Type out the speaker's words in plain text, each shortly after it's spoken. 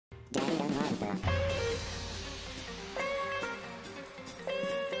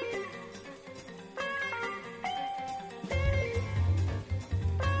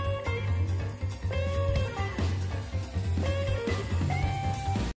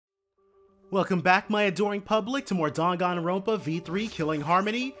Welcome back, my adoring public, to more Danganronpa V3 Killing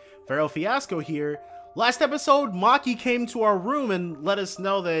Harmony. Pharaoh Fiasco here. Last episode, Maki came to our room and let us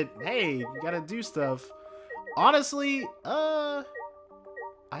know that, hey, you gotta do stuff. Honestly,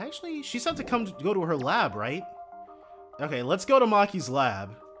 she said to go to her lab, right? Okay, let's go to Maki's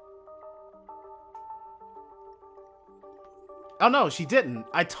lab. Oh no, she didn't.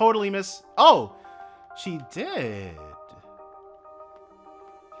 I totally Oh, she did.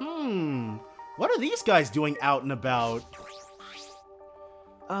 What are these guys doing out and about?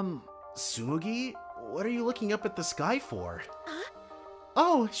 Tsumugi? What are you looking up at the sky for? Huh?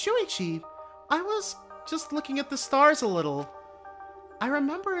 Oh, Shuichi. I was just looking at the stars a little. I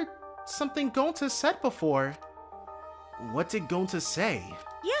remembered something Gonta said before. What did Gonta say?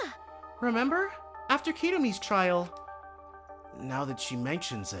 Yeah. Remember? After Kitumi's trial. Now that she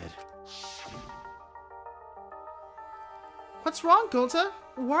mentions it. What's wrong, Gonta?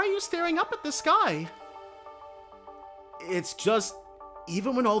 Why are you staring up at the sky? It's just,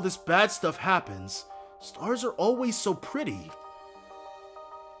 even when all this bad stuff happens, stars are always so pretty.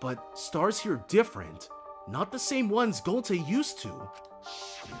 But stars here are different. Not the same ones Gonta used to.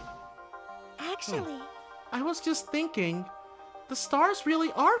 Actually, I was just thinking, the stars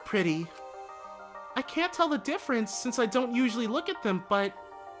really are pretty. I can't tell the difference since I don't usually look at them, but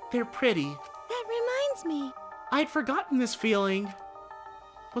they're pretty. That reminds me. I'd forgotten this feeling.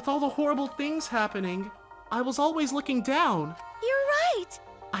 With all the horrible things happening, I was always looking down. You're right.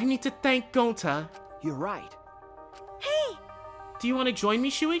 I need to thank Gonta. You're right. Hey! Do you want to join me,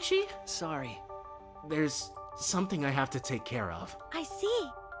 Shuichi? Sorry. There's something I have to take care of. I see.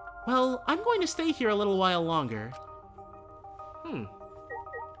 Well, I'm going to stay here a little while longer.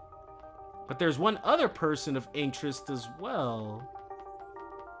 But there's one other person of interest as well.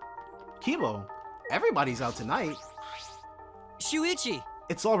 Kibo, everybody's out tonight. Shuichi!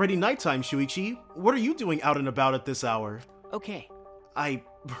 It's already nighttime, Shuichi. What are you doing out and about at this hour? Okay. I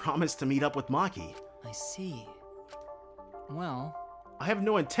promised to meet up with Maki. I see. Well... I have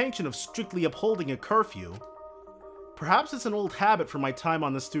no intention of strictly upholding a curfew. Perhaps it's an old habit from my time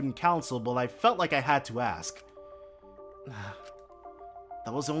on the student council, but I felt like I had to ask.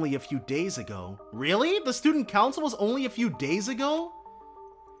 That was only a few days ago. Really? The student council was only a few days ago?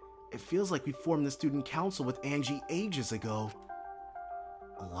 It feels like we formed the student council with Angie ages ago.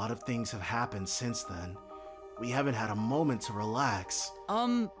 A lot of things have happened since then. We haven't had a moment to relax.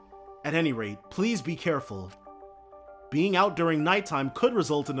 At any rate, please be careful. Being out during nighttime could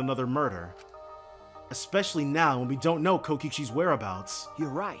result in another murder. Especially now when we don't know Kokichi's whereabouts. You're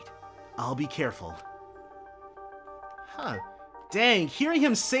right. I'll be careful. Huh. Dang, hearing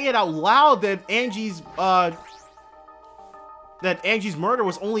him say it out loud that Angie's murder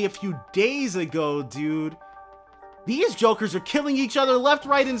was only a few days ago, dude. These jokers are killing each other left,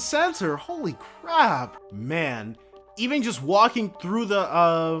 right, and center. Holy crap. Man, even just walking through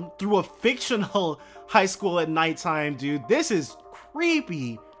through a fictional high school at nighttime, dude, this is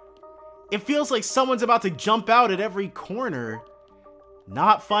creepy. It feels like someone's about to jump out at every corner.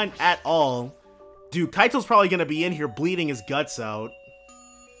 Not fun at all. Dude, Kaito's probably gonna be in here bleeding his guts out.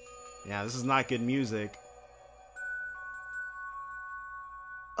 Yeah, this is not good music.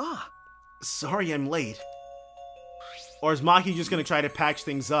 Sorry I'm late. Or is Maki just gonna try to patch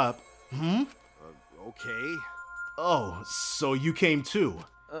things up? Okay. Oh, so you came too?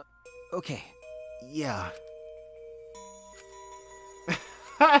 Okay. Yeah.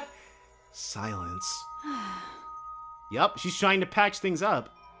 Silence. Yup, she's trying to patch things up.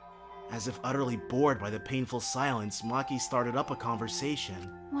 As if utterly bored by the painful silence, Maki started up a conversation.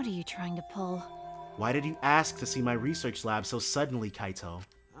 What are you trying to pull? Why did you ask to see my research lab so suddenly, Kaito?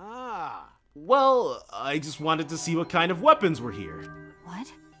 Well, I just wanted to see what kind of weapons were here. What?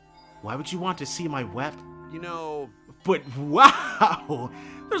 Why would you want to see my weapon? You know... But wow!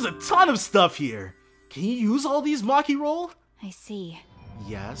 There's a ton of stuff here! Can you use all these, Maki roll? I see.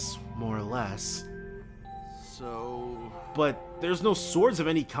 Yes, more or less. So... But there's no swords of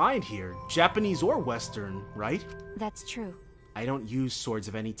any kind here, Japanese or Western, right? That's true. I don't use swords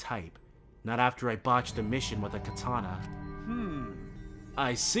of any type. Not after I botched a mission with a katana.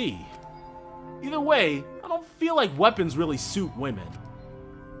 I see. Either way, I don't feel like weapons really suit women.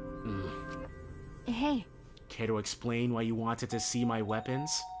 Hey. Care to explain why you wanted to see my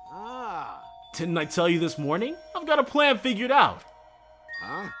weapons? Didn't I tell you this morning? I've got a plan figured out.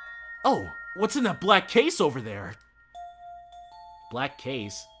 Huh? Oh, what's in that black case over there? Black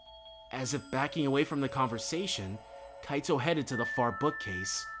case? As if backing away from the conversation, Kaito headed to the far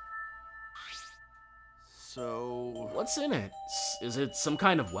bookcase. So... What's in it? Is it some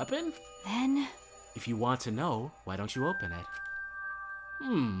kind of weapon? Then... If you want to know, why don't you open it?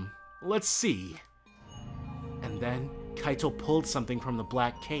 Let's see. And then, Kaito pulled something from the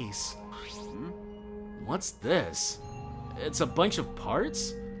black case. What's this? It's a bunch of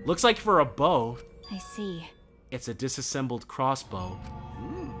parts? Looks like for a bow. I see. It's a disassembled crossbow.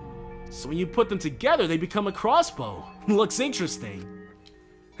 So when you put them together, they become a crossbow. Looks interesting.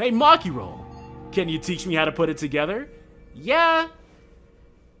 Hey, Makiro, can you teach me how to put it together? Yeah.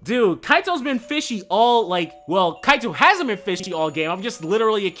 Dude, Kaito's been fishy Kaito hasn't been fishy all game. I've just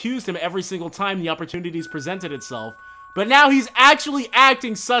literally accused him every single time the opportunity's presented itself. But now he's actually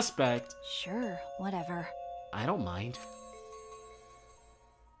acting suspect. Sure, whatever. I don't mind.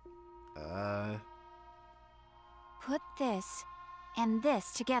 Put this and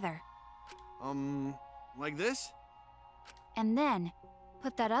this together. Like this? And then,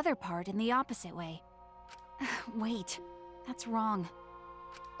 put that other part in the opposite way. Wait, that's wrong.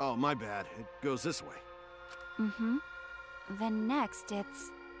 Oh, my bad. It goes this way. Mm-hmm. Then next,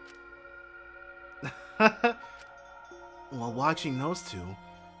 it's... While watching those two,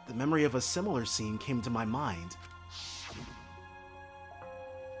 the memory of a similar scene came to my mind.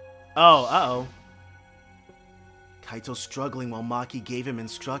 Oh, uh-oh. Kaito struggling while Maki gave him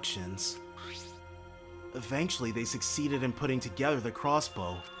instructions. Eventually, they succeeded in putting together the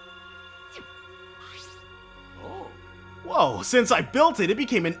crossbow. Oh. Whoa, since I built it, it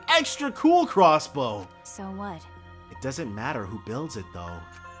became an extra cool crossbow! So what? It doesn't matter who builds it, though.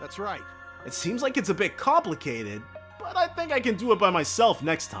 That's right. It seems like it's a bit complicated, but I think I can do it by myself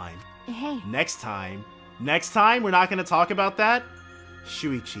next time. Hey. Next time? Next time, we're not gonna talk about that?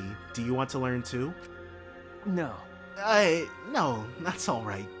 Shuichi, do you want to learn too? No. No, that's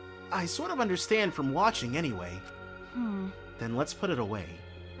alright. I sort of understand from watching anyway. Then let's put it away.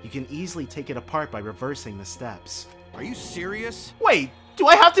 You can easily take it apart by reversing the steps. Are you serious? Wait, do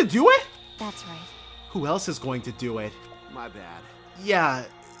I have to do it? That's right. Who else is going to do it? My bad. Yeah,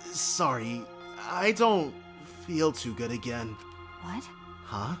 sorry. I don't feel too good again. What?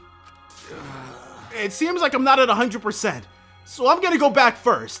 Huh? It seems like I'm not at 100%, so I'm gonna go back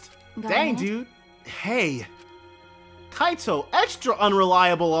first. Go Dang, ahead. dude. Hey. Kaito, extra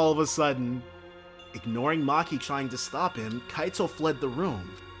unreliable all of a sudden. Ignoring Maki trying to stop him, Kaito fled the room.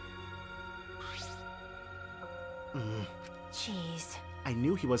 Jeez. I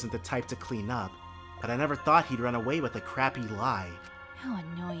knew he wasn't the type to clean up, but I never thought he'd run away with a crappy lie. How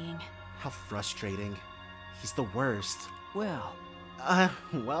annoying. How frustrating. He's the worst. Well,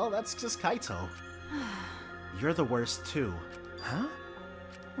 Well, that's just Kaito. You're the worst too. huh?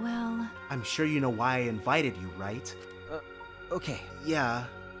 Well, I'm sure you know why I invited you, right? Okay. Yeah,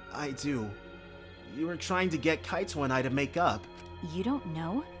 I do. You were trying to get Kaito and I to make up. you don't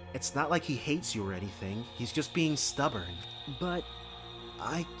know? It's not like he hates you or anything. He's just being stubborn. But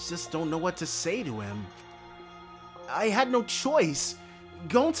I just don't know what to say to him. I had no choice.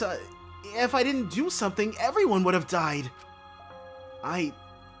 Gonta, if I didn't do something, everyone would have died. I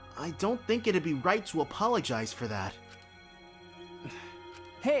don't think it'd be right to apologize for that.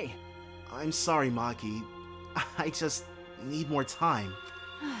 hey, I'm sorry, Maki. I just need more time.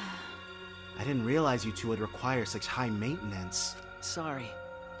 I didn't realize you two would require such high maintenance. sorry.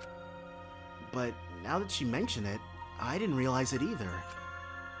 But now that you mention it, I didn't realize it either.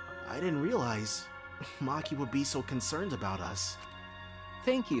 I didn't realize Maki would be so concerned about us.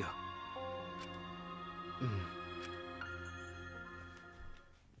 Thank you.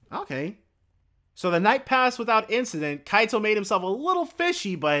 Okay. So the night passed without incident. Kaito made himself a little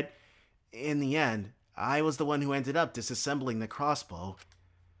fishy, but in the end, I was the one who ended up disassembling the crossbow.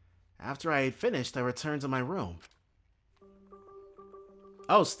 After I had finished, I returned to my room.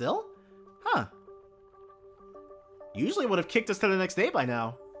 Oh, still? Huh. Usually would have kicked us to the next day by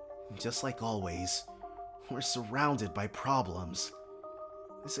now. Just like always, we're surrounded by problems.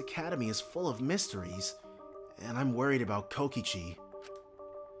 This academy is full of mysteries, and I'm worried about Kokichi.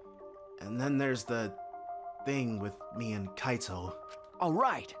 And then there's the thing with me and Kaito. All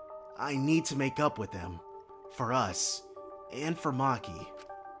right. I need to make up with him. For us. And for Maki.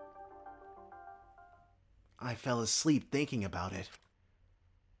 I fell asleep thinking about it.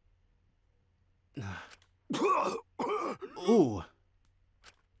 Ooh.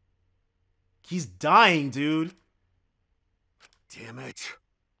 He's dying, dude. Damn it.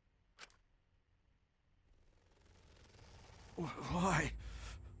 Why?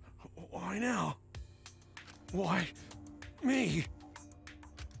 Why now? Why me?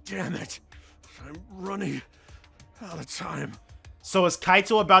 Damn it. I'm running out of time. So is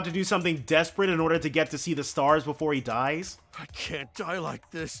Kaito about to do something desperate in order to get to see the stars before he dies? I can't die like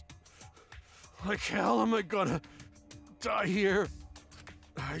this. Like hell am I gonna die here?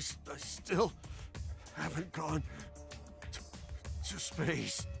 I still haven't gone to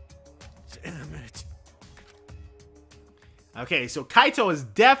space. Damn it. Okay, so Kaito is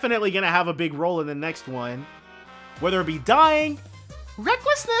definitely gonna have a big role in the next one. Whether it be dying,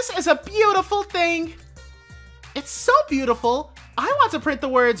 recklessness is a beautiful thing. It's so beautiful, I want to print the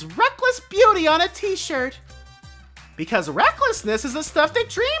words reckless beauty on a t-shirt. Because recklessness is the stuff that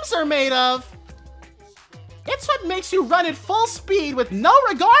dreams are made of. It's what makes you run at full speed with no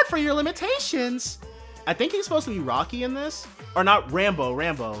regard for your limitations. I think he's supposed to be Rocky in this. Or not,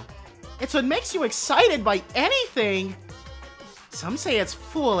 Rambo. It's what makes you excited by anything. Some say it's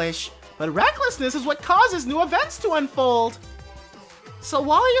foolish, but recklessness is what causes new events to unfold. So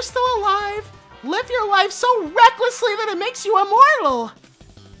while you're still alive, live your life so recklessly that it makes you immortal.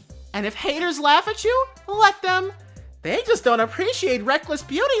 And if haters laugh at you, let them. They just don't appreciate reckless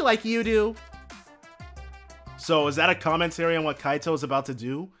beauty like you do. So is that a commentary on what Kaito is about to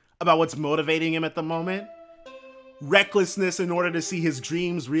do? About what's motivating him at the moment? Recklessness in order to see his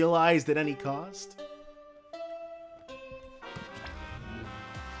dreams realized at any cost?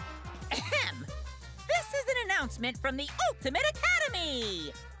 Ahem! This is an announcement from the Ultimate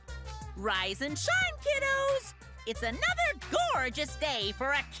Academy! Rise and shine, kiddos! It's another gorgeous day for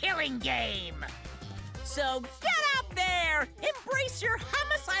a killing game! So get out there, embrace your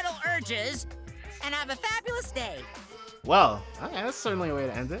homicidal urges, and have a fabulous day. Well, okay, that's certainly a way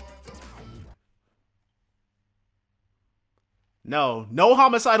to end it. No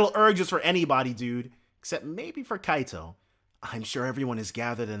homicidal urges for anybody, dude. Except maybe for Kaito. I'm sure everyone is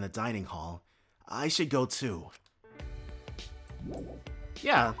gathered in the dining hall. I should go too.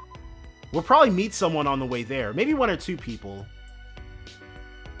 Yeah. We'll probably meet someone on the way there. Maybe one or two people.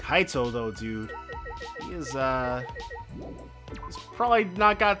 Kaito, though, dude. He's probably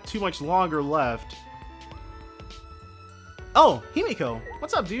not got too much longer left. Oh, Himiko.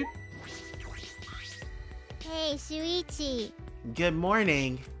 What's up, dude? Hey, Shuichi. Good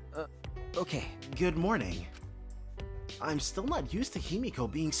morning. Okay. Good morning. I'm still not used to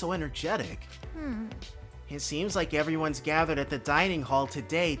Himiko being so energetic. It seems like everyone's gathered at the dining hall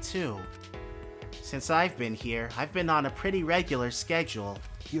today, too. Since I've been here, I've been on a pretty regular schedule.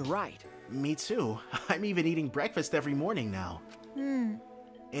 You're right. Me too. I'm even eating breakfast every morning now.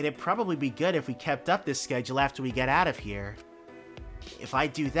 It'd probably be good if we kept up this schedule after we get out of here. If I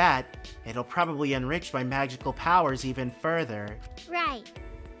do that, it'll probably enrich my magical powers even further. Right.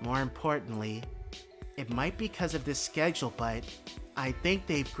 More importantly, it might be because of this schedule, but I think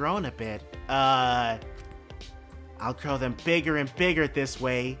they've grown a bit. I'll grow them bigger and bigger this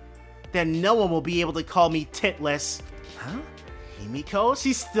way. Then no one will be able to call me titless. Huh? Himiko?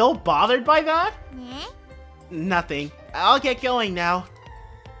 She's still bothered by that? Yeah? Nothing. I'll get going now.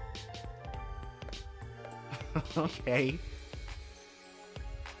 Okay.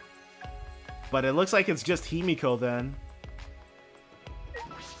 But it looks like it's just Himiko then.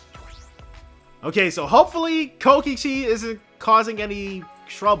 Okay, so hopefully Kokichi isn't causing any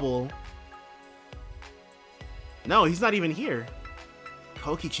trouble. No, he's not even here.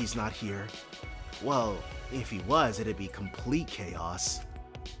 Kokichi's not here. Well, if he was, it'd be complete chaos.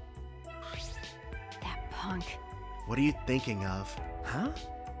 That punk. What are you thinking of? Huh?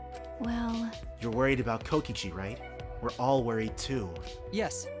 Well, You're worried about Kokichi, right? We're all worried too.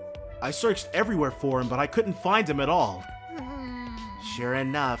 Yes. I searched everywhere for him, but I couldn't find him at all. Sure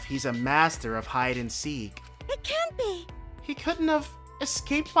enough, he's a master of hide and seek. It can't be. He couldn't have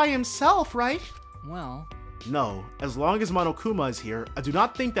escaped by himself, right? Well, No, as long as Monokuma is here, I do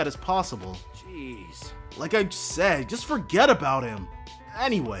not think that is possible. Jeez. Like I said, just forget about him.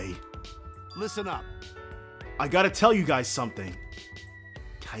 Anyway, Listen up. I gotta tell you guys something.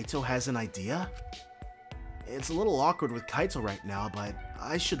 Kaito has an idea? It's a little awkward with Kaito right now, but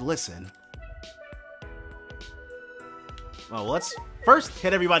I should listen. Well, let's first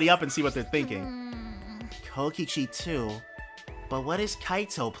hit everybody up and see what they're thinking. Kokichi too. But what is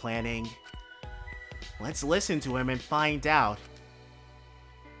Kaito planning? Let's listen to him and find out.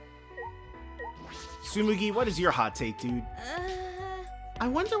 Tsumugi, what is your hot take, dude? I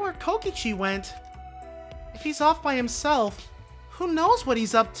wonder where Kokichi went. If he's off by himself, who knows what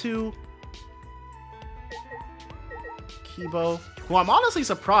he's up to? Kibo. Well, I'm honestly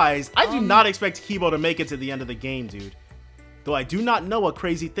surprised. I do not expect Kibo to make it to the end of the game, dude. Though I do not know what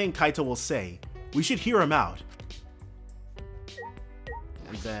crazy thing Kaito will say. We should hear him out.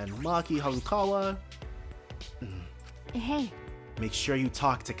 And then Maki Harukawa. hey, Make sure you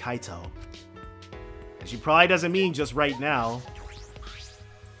talk to Kaito. And she probably doesn't mean just right now.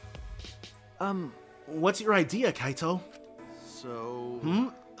 What's your idea, Kaito?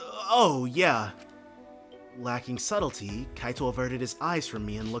 So... Oh, yeah. Lacking subtlety, Kaito averted his eyes from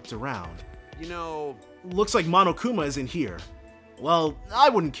me and looked around. You know... Looks like Monokuma isn't here. Well, I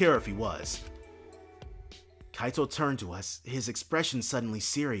wouldn't care if he was. Kaito turned to us, his expression suddenly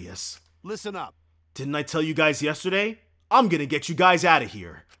serious. Listen up. Didn't I tell you guys yesterday? I'm gonna get you guys out of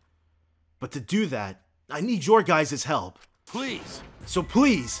here. But to do that, I need your guys' help. Please. So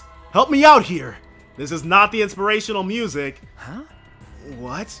please, help me out here. This is not the inspirational music. Huh?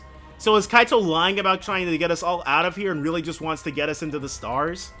 What? So is Kaito lying about trying to get us all out of here and really just wants to get us into the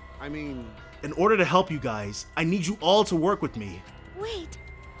stars? I mean... In order to help you guys, I need you all to work with me. Wait.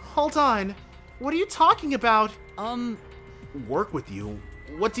 Hold on. What are you talking about? Work with you?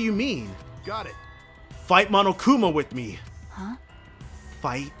 What do you mean? Got it. Fight Monokuma with me. Huh?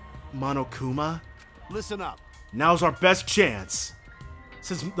 Fight Monokuma? Listen up. Now's our best chance.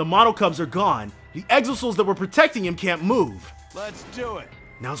 Since the Monokubs are gone, the Exosouls that were protecting him can't move. Let's do it.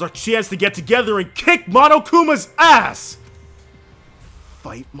 Now's our chance to get together and kick Monokuma's ass!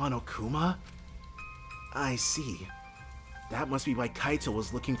 Fight Monokuma? I see. That must be why Kaito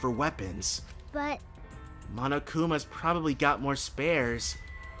was looking for weapons. But Monokuma's probably got more spares.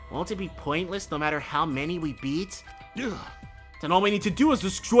 Won't it be pointless no matter how many we beat? Ugh. Then all we need to do is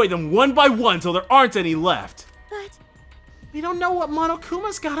destroy them one by one till there aren't any left. but We don't know what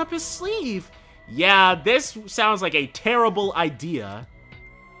Monokuma's got up his sleeve. Yeah, this sounds like a terrible idea.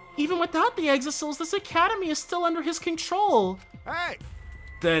 Even without the Exosouls, this academy is still under his control. Hey!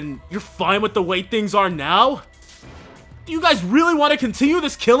 Then you're fine with the way things are now? Do you guys really want to continue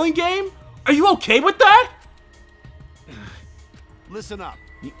this killing game? Are you okay with that? Listen up.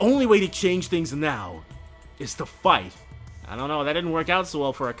 The only way to change things now is to fight. I don't know, that didn't work out so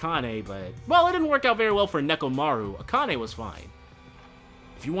well for Akane, but... Well, it didn't work out very well for Nekomaru. Akane was fine.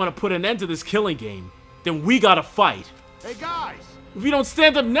 If you want to put an end to this killing game, then we gotta fight. Hey, guys! If you don't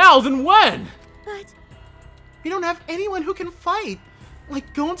stand up now, then when? but We don't have anyone who can fight.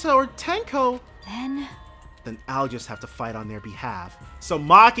 Like Gonta or Tenko. Then I'll just have to fight on their behalf. So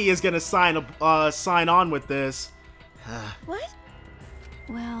Maki is gonna sign on with this. what?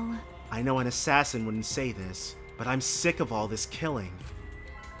 Well, I know an assassin wouldn't say this, but I'm sick of all this killing.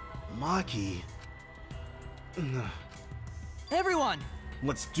 Maki. Everyone!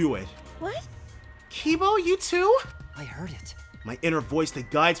 Let's do it. What? Kibo, you too? I heard it. My inner voice that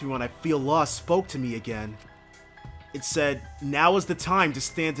guides me when I feel lost spoke to me again. It said, now is the time to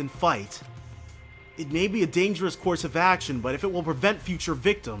stand and fight. It may be a dangerous course of action, but if it will prevent future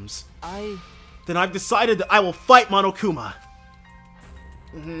victims, then I've decided that I will fight Monokuma.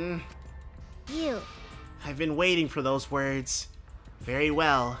 You. I've been waiting for those words. Very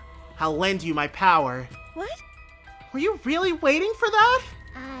well. I'll lend you my power. What? Were you really waiting for that?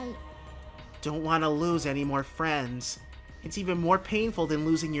 I... Don't want to lose any more friends. It's even more painful than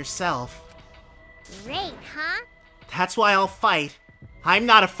losing yourself. Great, huh? That's why I'll fight. I'm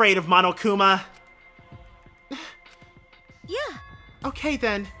not afraid of Monokuma. Yeah. Okay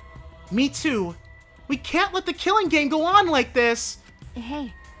then. Me too. We can't let the killing game go on like this.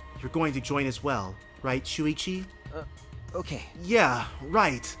 hey, You're going to join as well, right, Shuichi? Okay. Yeah,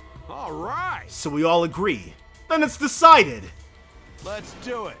 right. All right. So we all agree. Then it's decided. Let's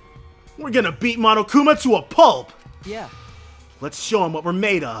do it. We're gonna beat Monokuma to a pulp. Yeah. Let's show him what we're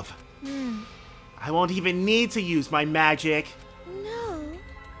made of. I won't even need to use my magic. No.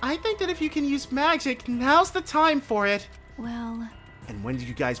 I think that if you can use magic, now's the time for it. well, And when do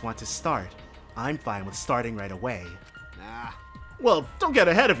you guys want to start? I'm fine with starting right away. Nah. Well, don't get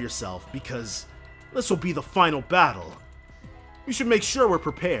ahead of yourself, because this will be the final battle. You should make sure we're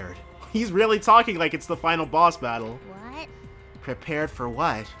prepared. He's really talking like it's the final boss battle. What? Prepared for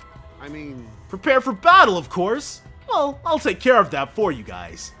what? I mean... Prepare for battle, of course! Well, I'll take care of that for you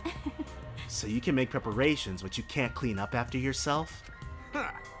guys. So you can make preparations, but you can't clean up after yourself? Huh.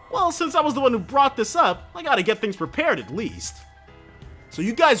 Well, since I was the one who brought this up, I gotta get things prepared at least. So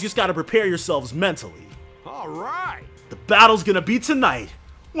you guys just gotta prepare yourselves mentally. All right. The battle's gonna be tonight.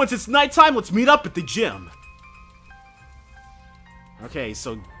 Once it's nighttime, let's meet up at the gym. Okay,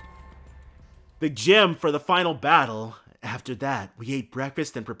 so the gym for the final battle. After that, we ate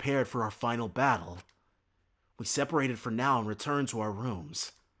breakfast and prepared for our final battle. We separated for now and returned to our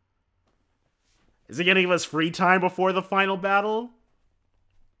rooms. Is he gonna give us free time before the final battle?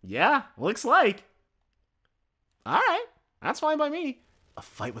 Yeah, looks like. Alright, that's fine by me. A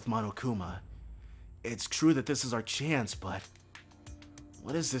fight with Monokuma. It's true that this is our chance, but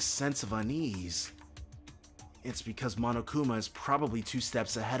what is this sense of unease? It's because Monokuma is probably 2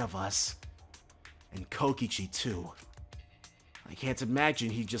 steps ahead of us. And Kokichi too. I can't imagine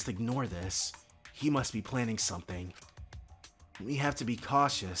he'd just ignore this. He must be planning something. We have to be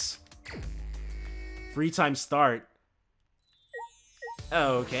cautious. Free time start.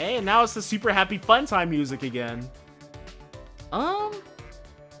 Okay, and now it's the super happy fun time music again.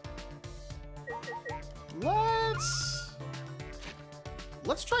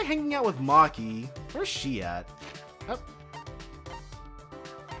 Let's try hanging out with Maki. Where's she at? Oh.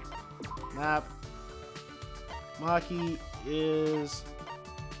 Map. Maki is...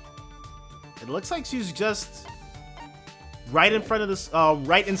 It looks like she's just right in front of this,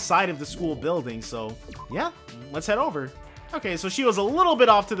 right inside of the school building, so yeah, let's head over. Okay, so she was a little bit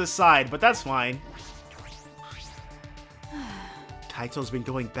off to the side, but that's fine. Kaito's been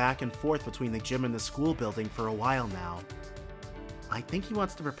going back and forth between the gym and the school building for a while now. I think he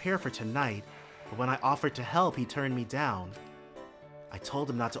wants to prepare for tonight, but when I offered to help, he turned me down. I told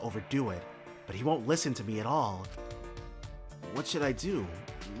him not to overdo it, but he won't listen to me at all. What should I do?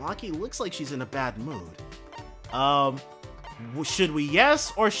 Maki looks like she's in a bad mood. Should we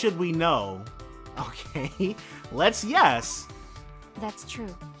yes or should we no? Okay, let's yes. That's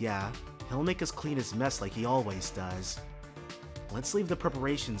true. Yeah, he'll make us clean his mess like he always does. Let's leave the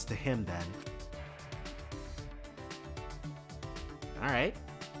preparations to him then. Alright.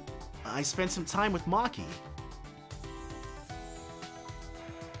 I spent some time with Maki.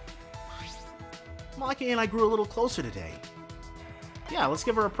 Maki and I grew a little closer today. Yeah, let's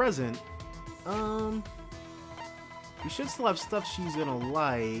give her a present. We should still have stuff she's gonna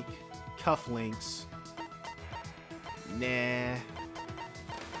like. Cufflinks. Nah.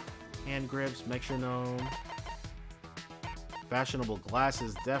 Hand grips, metronome. Fashionable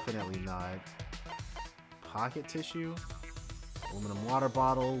glasses, definitely not. Pocket tissue. Aluminum water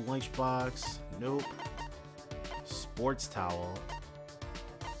bottle, lunchbox. Nope. Sports towel.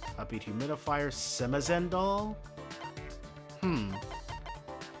 Upbeat humidifier, Semazen doll.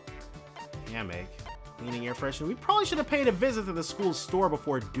 Hammock. Cleaning air freshener. We probably should have paid a visit to the school store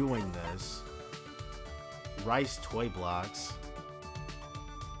before doing this. Rice toy blocks.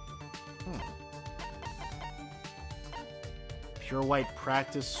 Pure white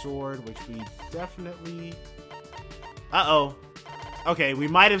practice sword, which we definitely... Uh-oh. Okay, we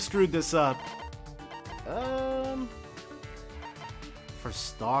might have screwed this up. For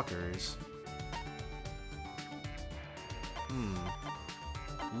stalkers.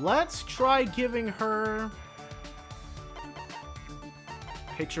 Let's try giving her...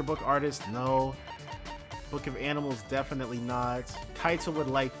 Picture book artist, no. Book of animals, definitely not. Kaito would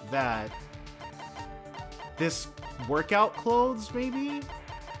like that. This workout clothes, maybe?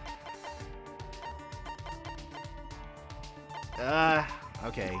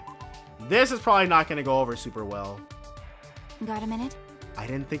 Okay. This is probably not gonna go over super well. Got a minute? I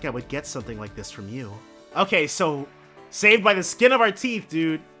didn't think I would get something like this from you. Okay, so... Saved by the skin of our teeth,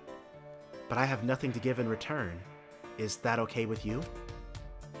 dude. But I have nothing to give in return. Is that okay with you?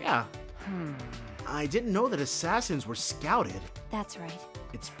 Yeah. I didn't know that assassins were scouted. That's right.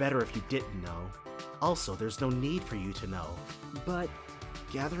 It's better if you didn't know. Also, there's no need for you to know. But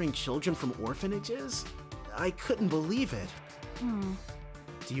gathering children from orphanages? I couldn't believe it.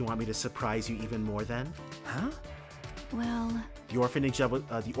 Do you want me to surprise you even more then? Huh? Well... The orphanage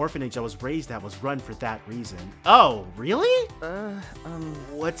I was raised at was run for that reason. Oh, really?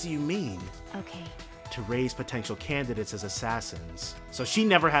 What do you mean? Okay. To raise potential candidates as assassins. So she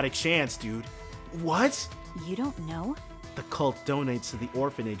never had a chance, dude. What? You don't know? The cult donates to the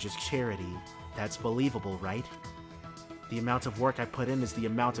orphanage as charity. That's believable, right? The amount of work I put in is the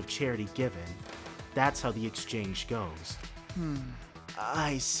amount of charity given. That's how the exchange goes.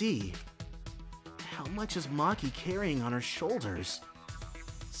 I see. How much is Maki carrying on her shoulders?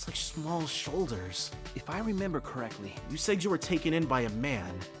 Such small shoulders. If I remember correctly... You said you were taken in by a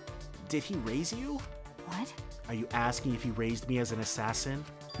man. Did he raise you? What? Are you asking if he raised me as an assassin?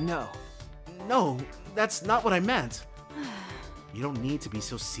 No. No, that's not what I meant. You don't need to be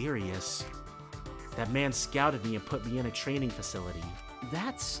so serious. That man scouted me and put me in a training facility.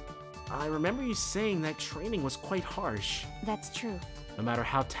 That's... I remember you saying that training was quite harsh. That's true. No matter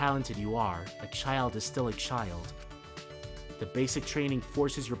how talented you are, a child is still a child. The basic training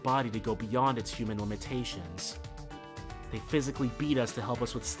forces your body to go beyond its human limitations. They physically beat us to help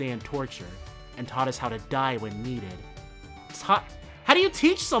us withstand torture, and taught us how to die when needed. How do you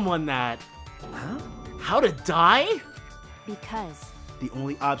teach someone that? Huh? How to die? Because... The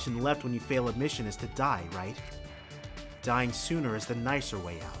only option left when you fail a mission is to die, right? Dying sooner is the nicer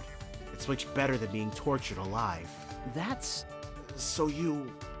way out. It's much better than being tortured alive. That's... So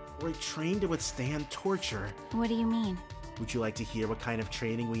you were trained to withstand torture. What do you mean? Would you like to hear what kind of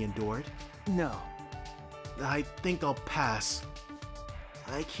training we endured? No. I think I'll pass.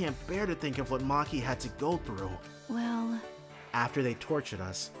 I can't bear to think of what Maki had to go through. Well, After they tortured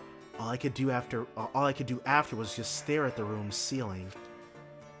us, all I could do after was just stare at the room's ceiling.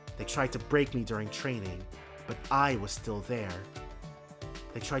 They tried to break me during training, but I was still there.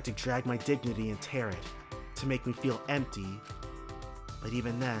 They tried to drag my dignity and tear it, to make me feel empty. But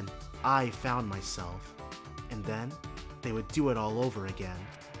even then, I found myself. And then, they would do it all over again.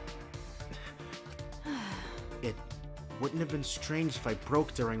 It wouldn't have been strange if I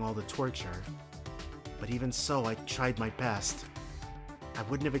broke during all the torture. But even so, I tried my best. I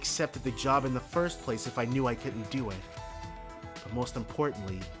wouldn't have accepted the job in the first place if I knew I couldn't do it. But most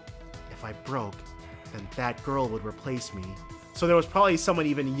importantly, if I broke, then that girl would replace me. So there was probably someone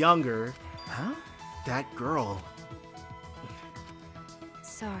even younger. Huh? That girl.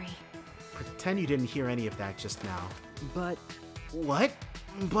 sorry. Pretend you didn't hear any of that just now. But What?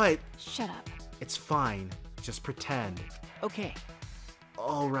 But Shut up. it's fine. Just pretend. okay.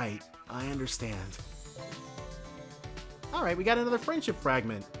 Alright, I understand. Alright, we got another friendship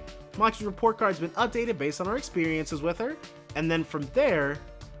fragment. Maki's report card's been updated based on our experiences with her. And then from there,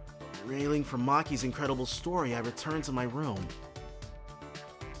 railing from Maki's incredible story, I return to my room.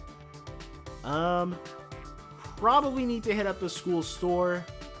 Probably need to hit up the school store.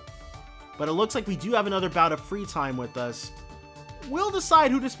 But it looks like we do have another bout of free time with us. We'll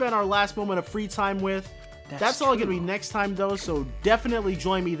decide who to spend our last moment of free time with. That's all gonna be next time though, so definitely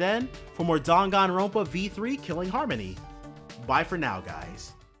join me then for more Danganronpa V3 Killing Harmony. Bye for now,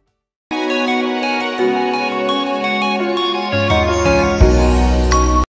 guys.